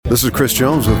This is Chris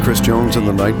Jones with Chris Jones and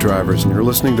the Night Drivers, and you're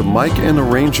listening to Mike and the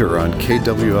Ranger on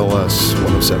KWLS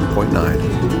 107.9.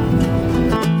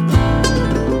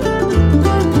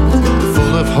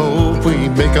 Full of hope, we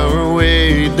make our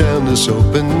way down this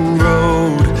open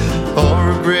road.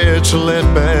 All regrets are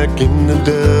left back in the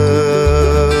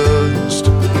dust.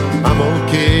 I'm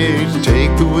okay to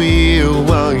take the wheel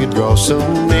while you draw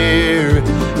some near.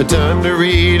 A time to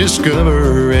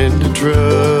rediscover and to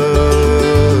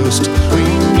trust. We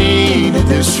needed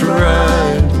this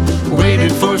ride,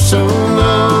 waited for so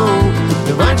long.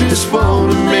 And I just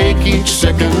want to make each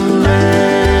second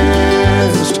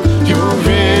last. Your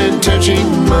hand touching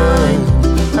mine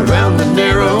around the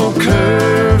narrow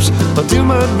curves. I'll do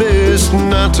my best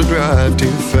not to drive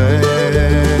too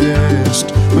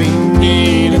fast. We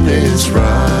needed this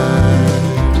ride.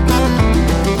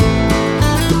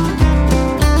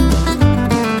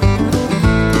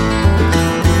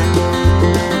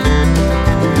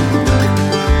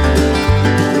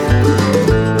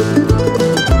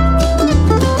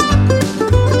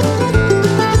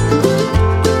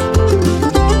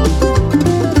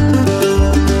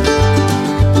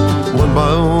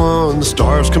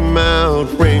 Come out,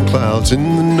 rain clouds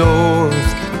in the north.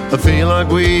 I feel like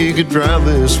we could drive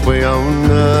this way all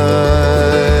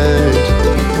night.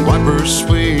 Wipers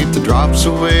sweep the drops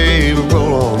away, we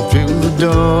roll on through the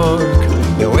dark.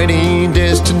 Now any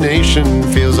destination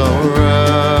feels alright.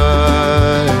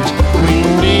 We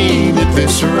needed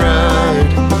this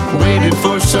ride, waited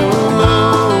for so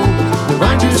long.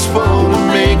 I just want to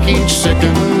make each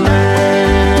second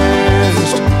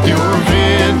last. Your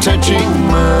hand touching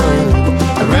mine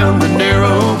around the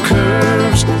narrow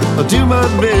curves. I'll do my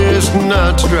best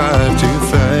not to drive too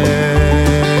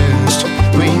fast.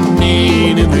 We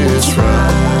needed this ride.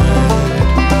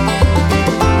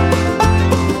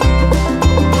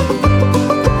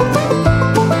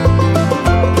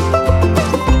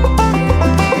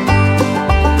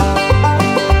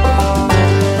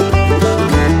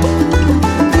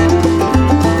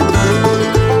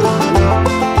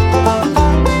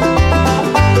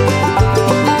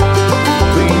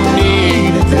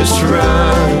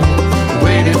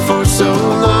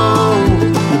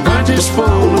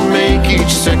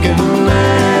 Second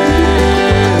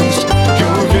last,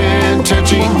 your hand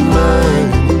touching mine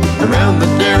around the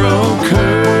narrow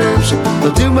curves.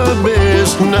 I'll do my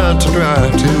best not to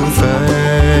drive too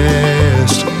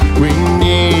fast. We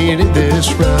needed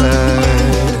this ride.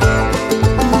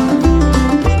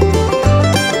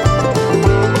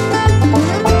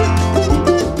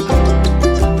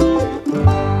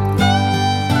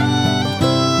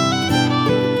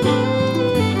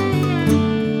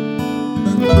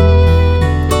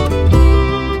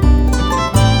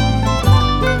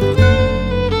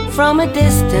 From a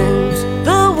distance,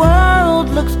 the world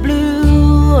looks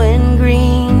blue and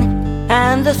green,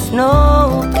 and the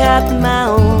snow-capped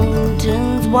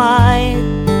mountains wide.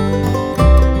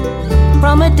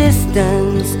 From a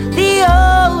distance, the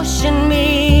ocean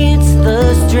meets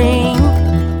the stream,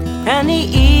 and the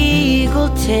eagle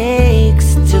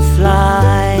takes to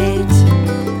flight.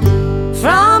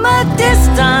 From a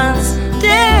distance,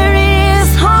 there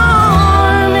is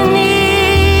harmony,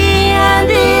 and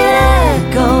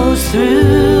it goes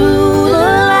through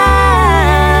the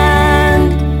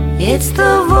land. It's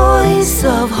the voice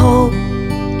of hope,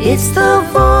 it's the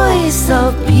voice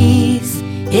of peace,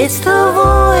 it's the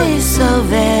voice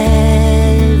of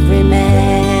every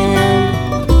man.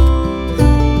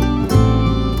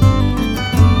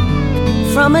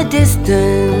 From a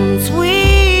distance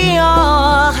we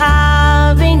all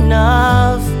have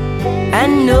enough,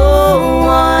 and no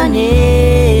one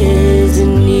is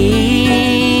in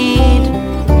need.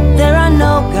 There are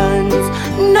no guns,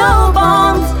 no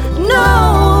bombs,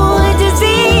 no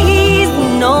disease,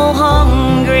 no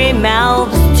hungry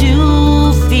mouths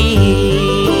to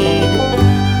feed.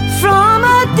 From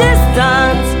a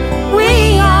distance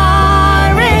we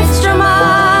are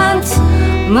instruments,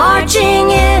 marching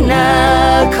in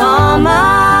a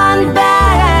common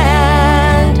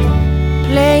band,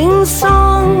 playing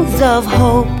songs of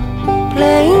hope,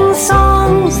 playing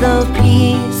songs of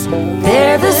peace.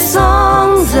 They're the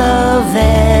songs of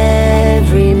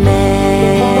every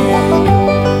man.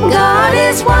 God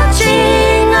is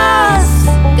watching us,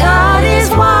 God is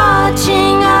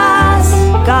watching us,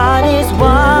 God is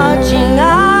watching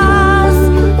us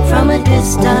from a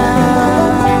distance.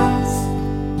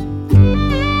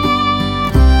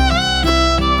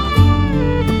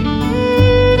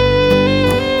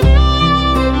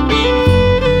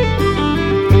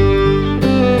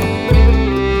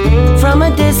 From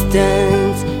a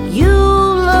distance, you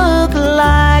look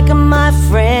like my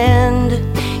friend.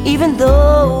 even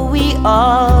though we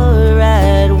are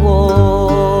at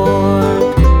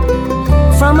war.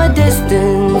 From a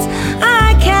distance,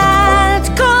 I can't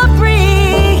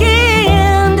comprehend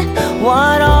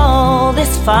what all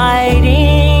this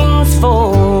fighting's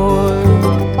for.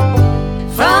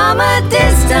 From a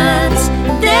distance,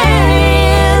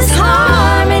 there is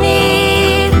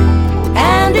harmony,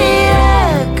 and it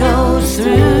echoes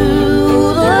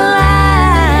through the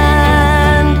land.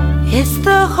 It's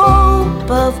the hope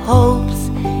of hopes,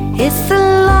 it's the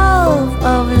love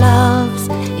of loves,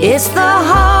 it's the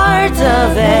heart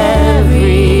of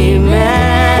every man.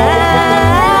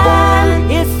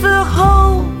 It's the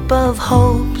hope of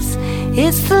hopes,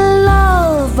 it's the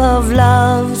love of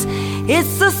loves,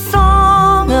 it's the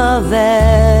song of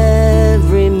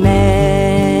every man.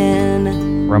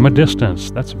 From a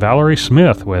Distance, that's Valerie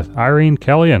Smith with Irene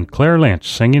Kelly and Claire Lynch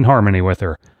singing harmony with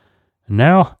her. And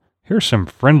now, here's some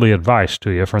friendly advice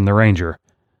to you from the Ranger.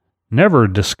 Never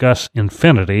discuss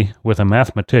infinity with a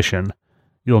mathematician.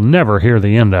 You'll never hear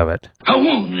the end of it. I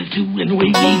wanted to, and away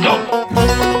we go.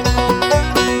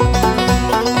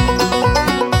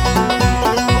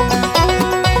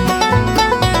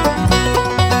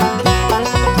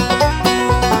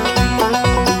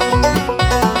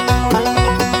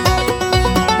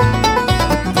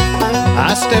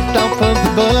 I stepped off of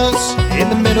the bus in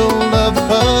the middle of the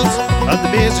buzz of the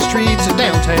busy streets of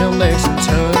downtown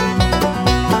Lexington.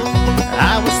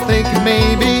 I was thinking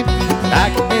maybe I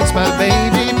could convince my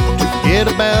baby to forget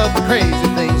about the crazy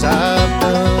things I've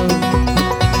done.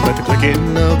 But the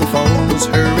clicking of the phone was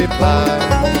her reply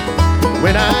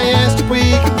when I asked if we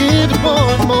could give it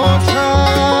one more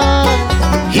try.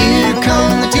 Here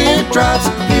come the teardrops,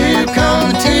 here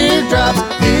come the teardrops,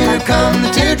 here come the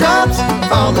teardrops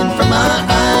falling from my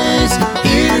eyes.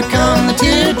 Here come the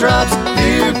teardrops,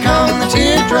 here come the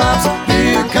teardrops,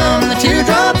 here come the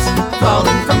teardrops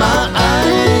falling from my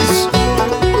eyes.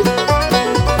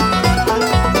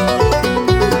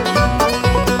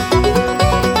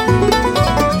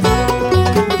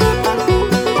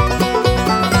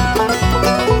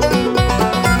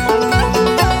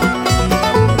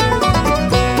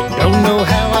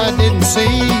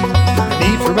 See the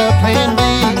need for a plan B.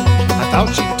 I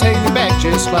thought she'd take me back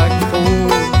just like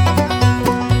before.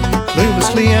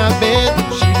 Cluelessly I bet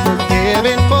she'd forgive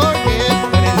and forget,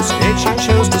 but instead she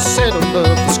chose to settle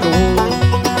up the score.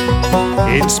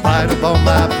 In spite of all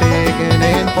my begging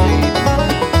and pleading,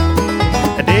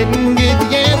 I didn't get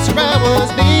the answer I was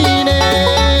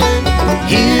needing.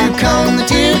 Here come the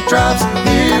teardrops,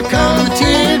 here come the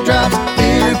teardrops,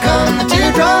 here come the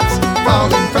teardrops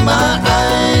falling from my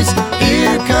eyes.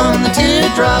 Here come the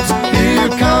teardrops, here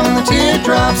come the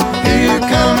teardrops, here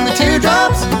come the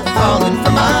teardrops falling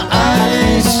from my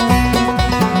eyes.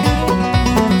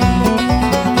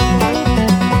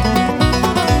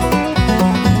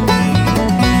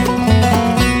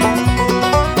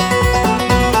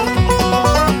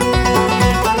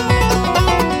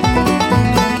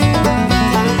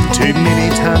 Too many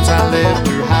times I left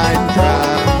her high and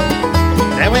dry.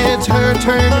 Now it's her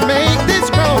turn to make this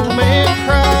grown man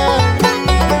cry.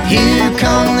 Here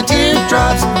come the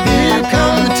teardrops, here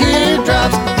come the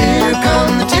teardrops, here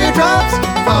come the teardrops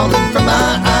falling from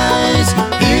my eyes.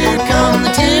 Here come the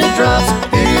teardrops,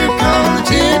 here come the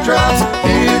teardrops,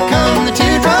 here come the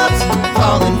teardrops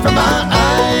falling from my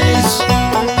eyes.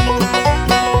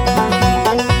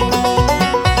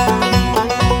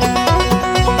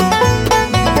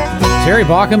 Terry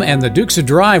Baucom and the Dukes of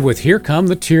Drive with Here Come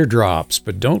the Teardrops.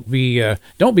 But don't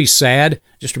be sad.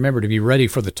 Just remember to be ready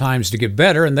for the times to get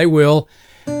better, and they will.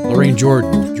 Lorraine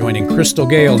Jordan joining Crystal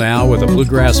Gale now with a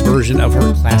bluegrass version of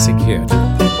her classic hit.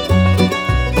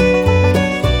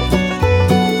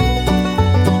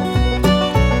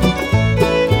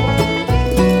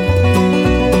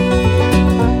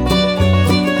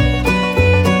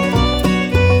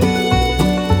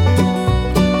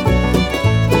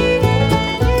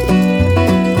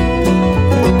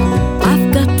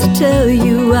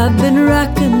 I've been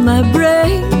racking my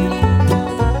brain,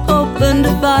 hoping to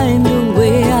find a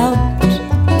way out.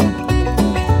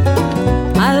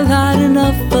 I've had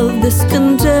enough of this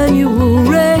continual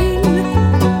rain.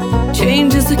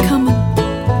 Changes are coming,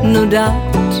 no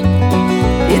doubt.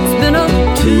 It's been a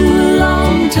too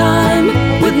long time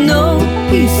with no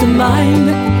peace of mind,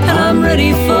 and I'm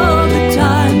ready for the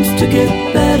times to get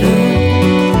better.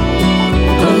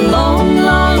 A long,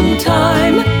 long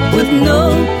time with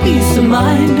no peace of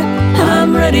mind, and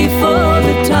I'm ready for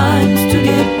the times to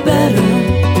get better.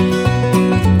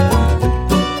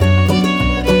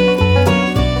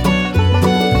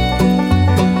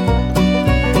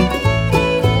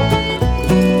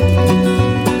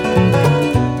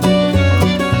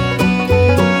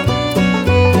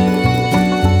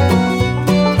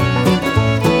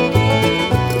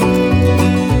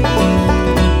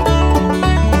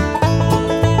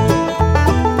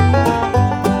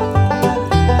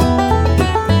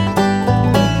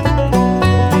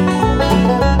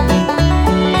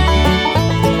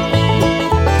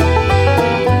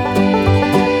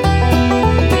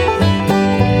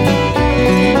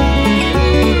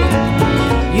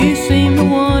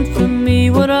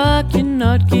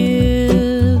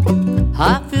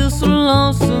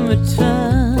 lonesome at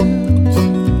times.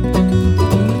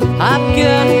 I've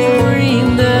got a dream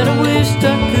that I wished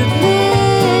I could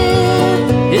live.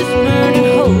 It's burning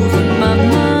holes in my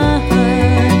mind.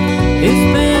 It's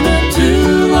been a too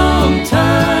long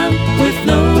time with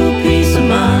no peace of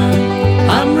mind.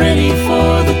 I'm ready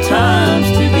for the times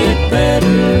to get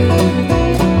better.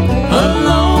 A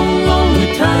long, lonely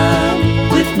time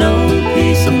with no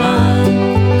peace of mind.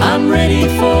 I'm ready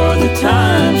for the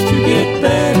times to get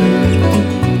better.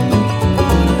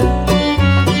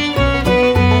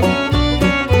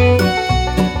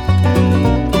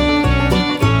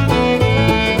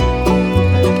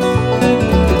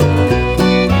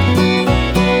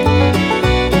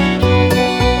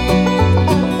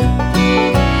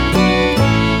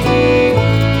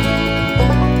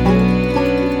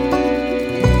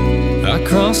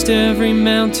 Every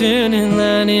mountain and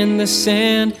line in the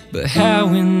sand, but how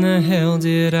in the hell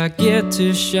did I get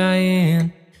to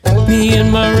Cheyenne? Me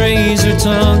and my razor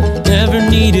tongue never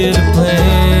needed a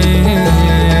plan.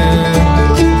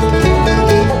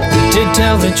 To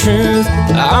tell the truth,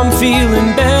 I'm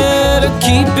feeling better,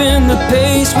 keeping the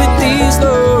pace with these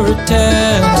lower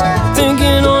tabs,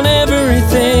 thinking on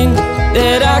everything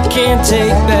that I can't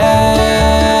take back.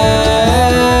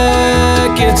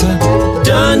 It's a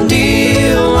done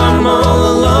deal, I'm all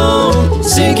alone,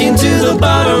 sinking to the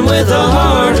bottom with a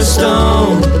heart of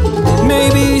stone.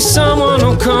 Maybe someone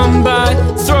will come by,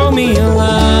 throw me a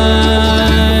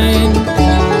line.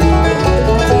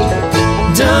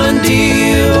 Done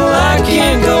deal, I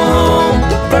can't go home,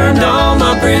 burned all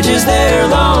my bridges there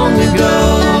long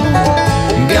ago.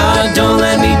 God, don't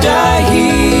let me die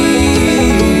here.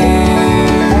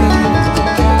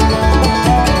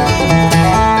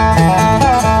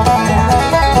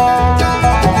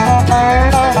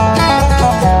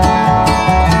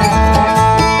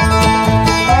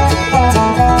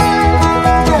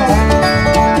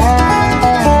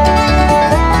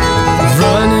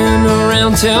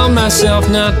 Tell myself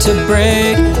not to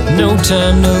break, no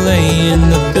time to lay in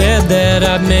the bed that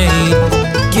I made.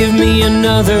 Give me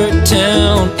another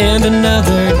town and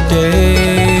another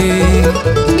day.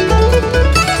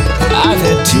 I've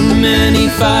had too many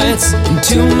fights and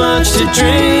too much to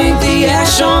drink, the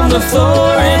ash on the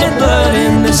floor and the blood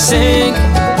in the sink.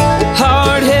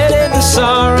 Hard-headed, the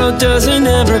sorrow doesn't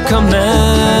ever come out.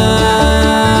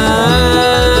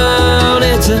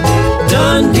 It's a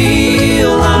done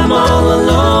deal, I'm all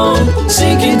alone,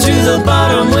 sinking to the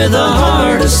bottom with a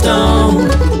heart of stone.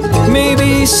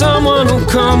 Maybe someone will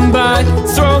come by,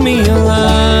 throw me a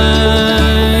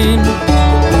line.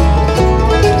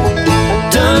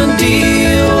 Done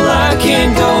deal, I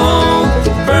can't go home,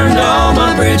 burned all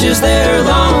my bridges there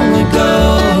long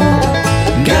ago.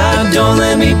 God, don't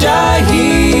let me die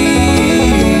here.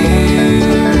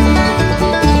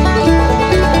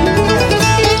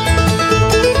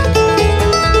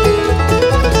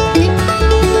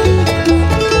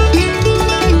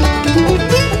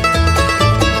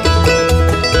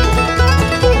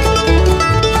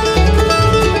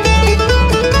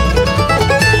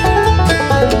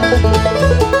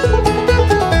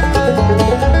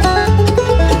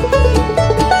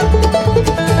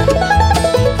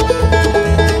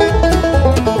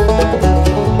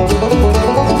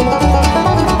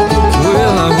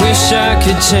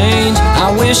 Change. I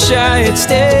wish I had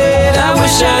stayed. I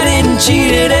wish I didn't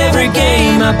cheat at every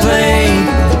game I played.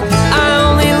 I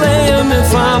only lay 'em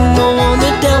if I'm the one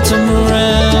that dealt 'em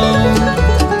around.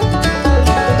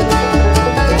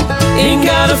 Ain't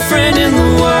got a friend in the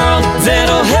world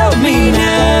that'll help me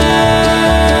now.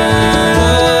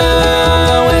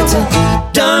 It's a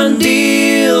done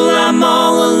deal, I'm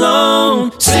all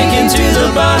alone, sinking to the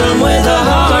bottom with a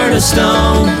heart of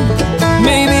stone.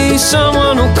 Maybe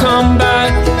someone will come by,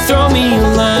 throw me a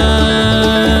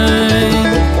line.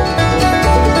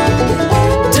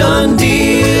 Done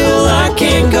deal, I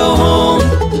can't go home,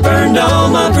 burned all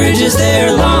my bridges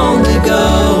there long ago.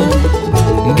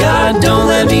 God, don't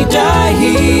let me die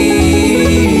here.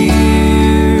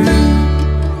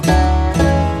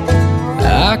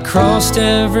 I crossed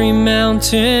every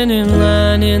mountain and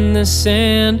line in the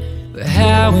sand, but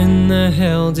how in the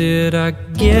hell did I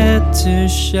get to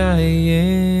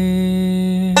Cheyenne?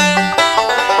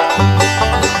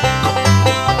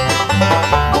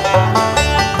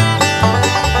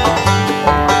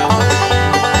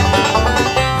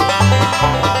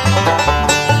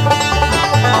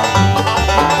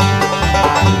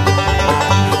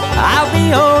 I'll be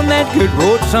on that good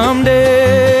road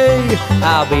someday.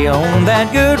 I'll be on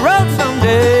that good road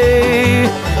someday.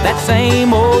 That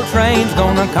same old train's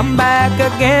gonna come back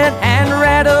again and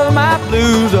rattle my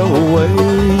blues away.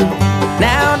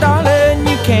 Now, darling,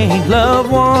 you can't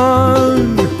love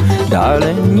one.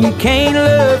 Darling, you can't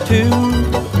love two.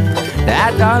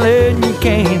 That darling, you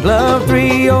can't love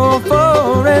three or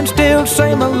four and still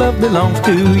say my love belongs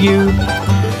to you.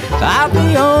 I'll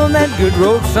be on that good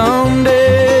road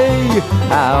someday.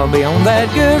 I'll be on that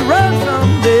good road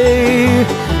someday.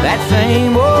 That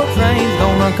same old train's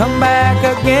gonna come back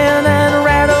again and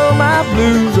rattle my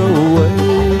blues away.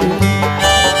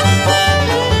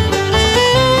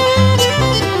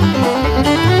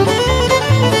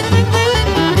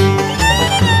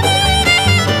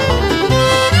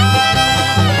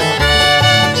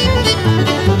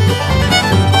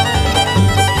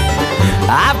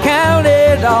 I've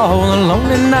counted all the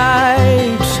lonely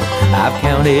nights. I've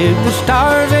counted the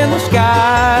stars in the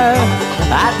sky.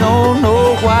 I don't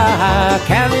know why I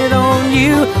counted on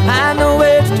you. I know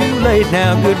it's too late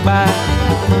now, goodbye.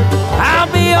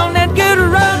 I'll be on that good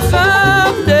road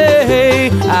someday.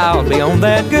 I'll be on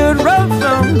that good road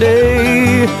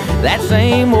someday. That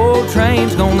same old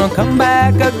train's gonna come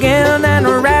back again and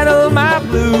rattle my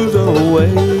blues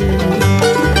away.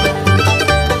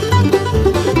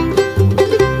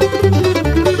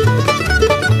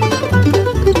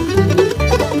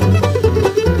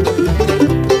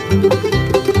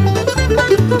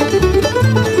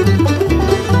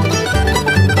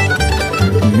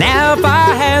 Now if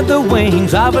I had the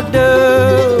wings of a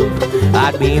dove,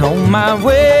 I'd be on my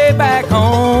way back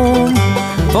home.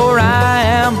 For I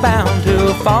am bound to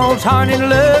a false-hearted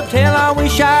love till I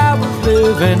wish I was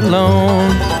living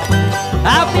alone.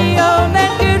 I'll be on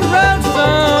that good road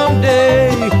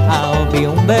someday. I'll be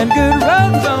on that good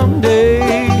road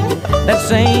someday. That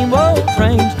same old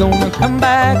train's gonna come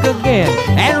back again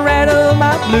and rattle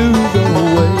my blues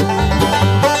away.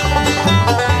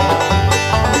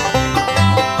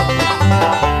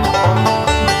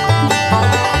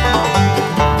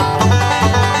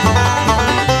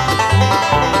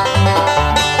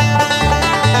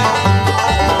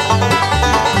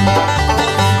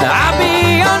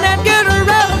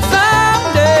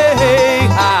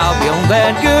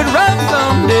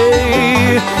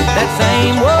 That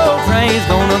same old train's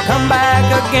gonna come back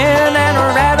again and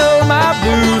rattle my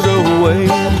blues away.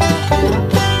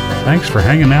 Thanks for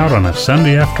hanging out on a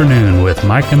Sunday afternoon with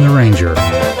Mike and the Ranger.